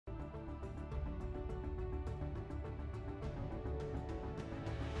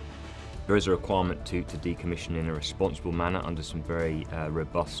There is a requirement to decommission in a responsible manner under some very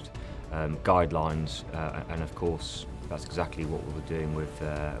robust guidelines, and of course that's exactly what we were doing with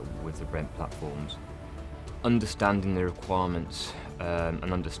the Brent platforms. Understanding the requirements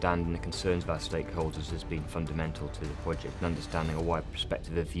and understanding the concerns of our stakeholders has been fundamental to the project, and understanding a wide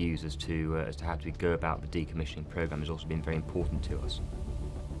perspective of views as to how to go about the decommissioning programme has also been very important to us.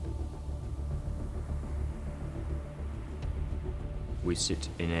 We sit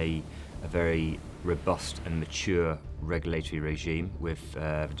in a very robust and mature regulatory regime with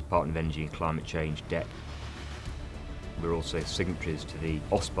the Department of Energy and Climate Change, DEC. We're also signatories to the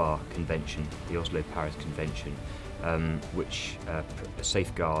OSPAR Convention, the Oslo Paris Convention, which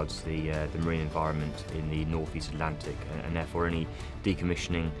safeguards the marine environment in the North East Atlantic, and therefore any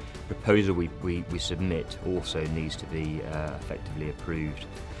decommissioning proposal we submit also needs to be effectively approved.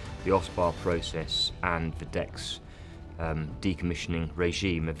 The OSPAR process and the DEC's decommissioning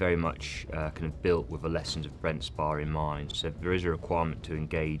regime are very much kind of built with the lessons of Brent Spar in mind. So there is a requirement to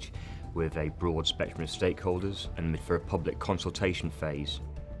engage with a broad spectrum of stakeholders, and for a public consultation phase.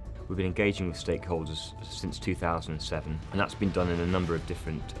 We've been engaging with stakeholders since 2007, and that's been done in a number of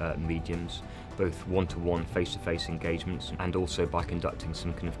different mediums, both one-to-one, face-to-face engagements, and also by conducting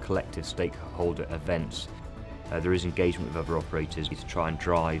some kind of collective stakeholder events. There is engagement with other operators to try and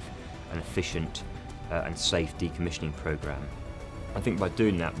drive an efficient and safe decommissioning programme. I think by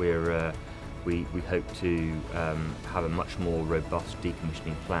doing that we hope to have a much more robust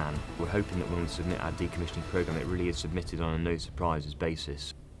decommissioning plan. We're hoping that when we submit our decommissioning programme, it really is submitted on a no surprises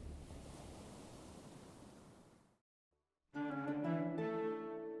basis.